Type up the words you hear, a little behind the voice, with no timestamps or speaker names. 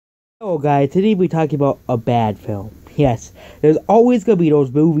Hello guys, today we're talking about a bad film. Yes, there's always gonna be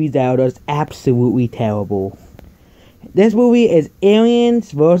those movies that are just absolutely terrible. This movie is Aliens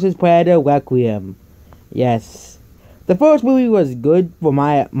vs. Predator Requiem. Yes. The first movie was good, for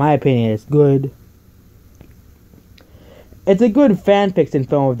my opinion, it's good. It's a good fan fiction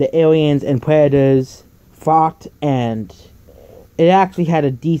film of the aliens and predators fought, and it actually had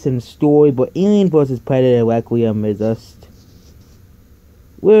a decent story, but Alien vs. Predator Requiem is just...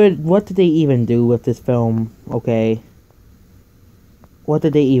 What did they even do with this film? Okay. What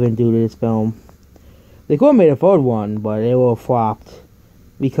did they even do to this film? They could have made a third one, but they were flopped.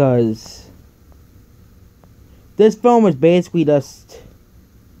 Because this film is basically just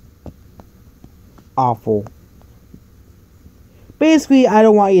awful. Basically, I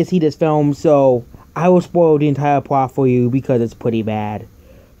don't want you to see this film, so I will spoil the entire plot for you because it's pretty bad.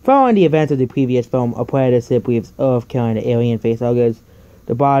 Following the events of the previous film, a predator ship leaves Earth, killing the alien facehuggers.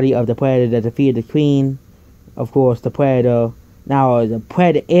 The body of the predator that defeated the queen. Of course, the predator now is a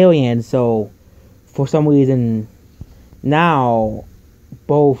predator alien, so for some reason now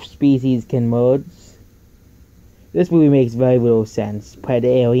both species can merge. This movie makes very little sense.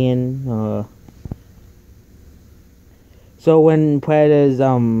 Predator alien. So when predators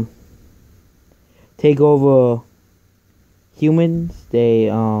take over humans, they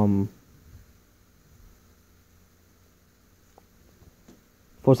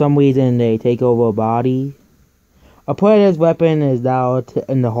for some reason, they take over a body. A predator's weapon is out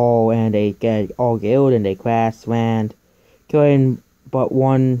in the hall, and they get all killed, and they crash land, killing but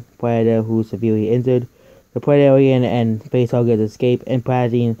one predator who's severely injured. The predator alien and facehuggers escape,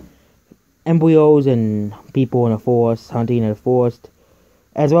 implanting embryos and people in the forest, hunting in the forest,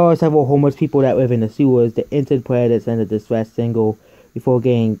 as well as several homeless people that live in the sewers. The injured predator sends a distress signal before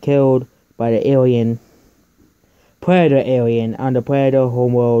getting killed by the alien. Predator alien on the Predator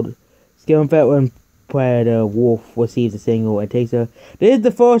homeworld. Skill-infected Predator wolf receives a signal and takes her. This is the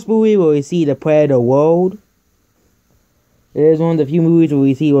first movie where we see the Predator world. It is one of the few movies where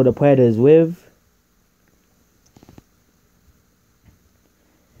we see where the Predators live.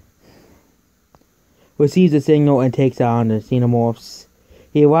 Receives a signal and takes on the xenomorphs.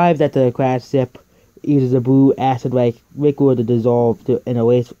 He arrives at the crash ship, uses a blue acid-like liquid to dissolve and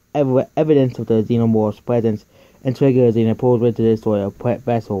erase evidence of the xenomorph's presence, and triggers an opposed to destroy a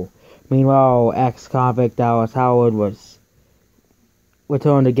vessel. Meanwhile, ex-convict Dallas Howard was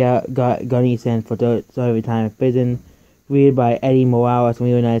returned to Gunnison for the third time in prison, freed by Eddie Morales and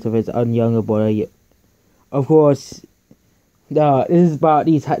reunites with his younger brother. Of course, this is about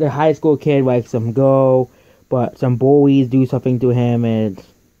the high school kid likes some girl, but some bullies do something to him, and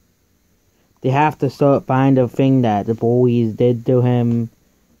they have to find the thing that the bullies did to him.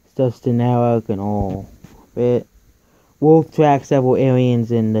 It's just generic and all it. Wolf tracks several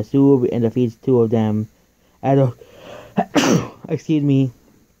aliens in the sewer and defeats two of them. Excuse me.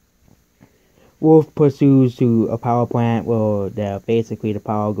 Wolf pursues to a power plant where basically the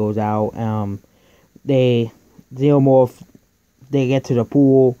power goes out. They xenomorph. They get to the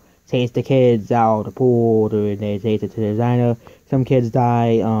pool, chase the kids out of the pool. They chase it to the designer. Some kids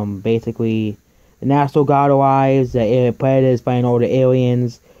die. Basically, the National Guard arrives. The predators find all the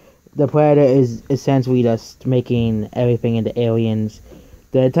aliens. The Predator is essentially just making everything into aliens.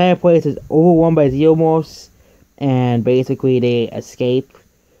 The entire place is overrun by xenomorphs, and basically they escape.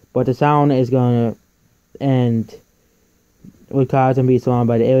 But the sound is gonna end would cause them to be surrounded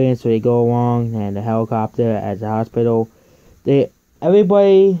by the aliens, so they go along, and the helicopter at the hospital. The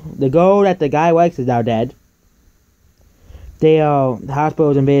girl that the guy likes is now dead. The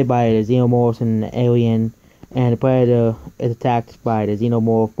hospital is invaded by the xenomorphs and the alien. And the Predator is attacked by the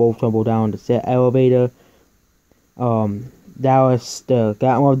xenomorph. Both tumble down the elevator. Dallas, one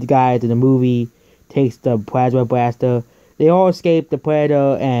of the guys in the movie, takes the plasma blaster. They all escape. The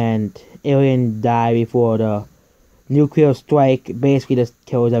Predator and alien die before the nuclear strike basically just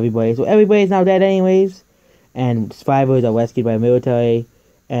kills everybody. So everybody's now dead anyways. And survivors are rescued by the military.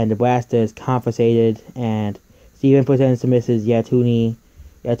 And the blaster is confiscated. And Steven presents to Mrs. Yatuni.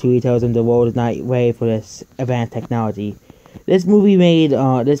 Yatui tells him the world is not ready for this advanced technology. This movie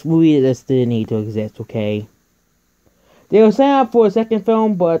just didn't need to exist, okay? They were setting up for a second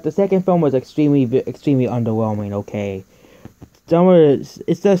film, but the second film was extremely underwhelming, okay?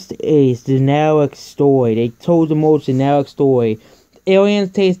 It's just a generic story. They told the most generic story.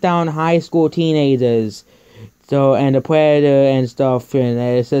 Aliens chase down high school teenagers, and the Predator and stuff, and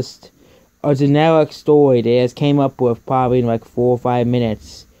it's just a generic story. They just came up with probably like 4 or 5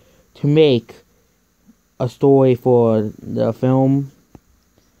 minutes to make a story for the film.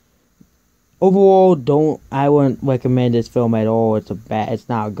 overall, I wouldn't recommend this film at all. It's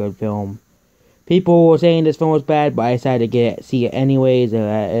not a good film. People were saying this film was bad, but I decided to see it anyways.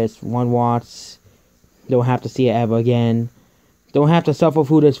 It's one watch. Don't have to see it ever again. Don't have to suffer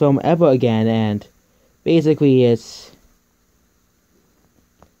through this film ever again. And basically,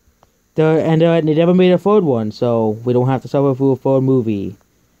 they never made a third one, so we don't have to suffer through a third movie.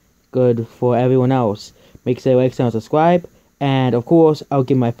 Good for everyone else. Make sure you like, and subscribe. And of course, I'll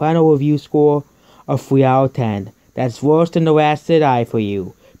give my final review score of 3 out of 10. That's worse than The Last Jedi for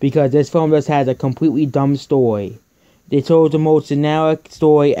you, because this film just has a completely dumb story. They chose the most generic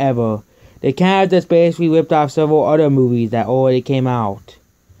story ever. They kind of just basically ripped off several other movies that already came out.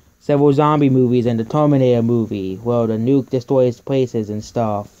 Several zombie movies and the Terminator movie, where the nuke destroys places and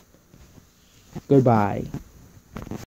stuff. Goodbye.